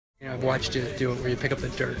I've watched you do it where you pick up the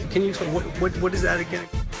dirt. Can you explain what is that again?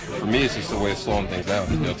 For me, it's just a way of slowing things down.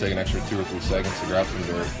 Take an extra 2 or 3 seconds to grab some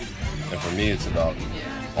dirt. And for me, it's about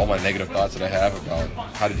all my negative thoughts that I have about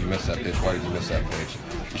how did you miss that pitch? Why did you miss that pitch?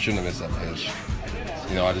 You shouldn't have missed that pitch.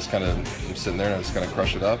 I just kind of am sitting there and I just kind of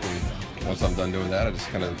crush it up. And once I'm done doing that, I just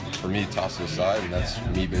kind of, for me, toss it aside. And that's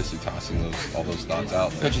me basically tossing all those thoughts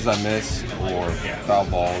out. Pitches I miss or foul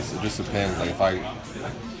balls, it just depends.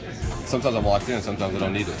 Sometimes I'm locked in, sometimes I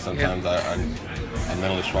don't need it. Sometimes I'm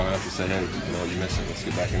mentally strong enough to say, hey, you missed it. Let's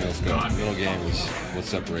get back in there, let's go. The middle game is what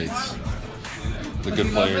separates the good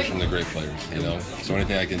players from the great players, So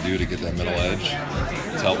anything I can do to get that middle edge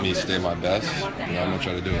to help me stay my best, I'm going to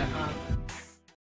try to do it.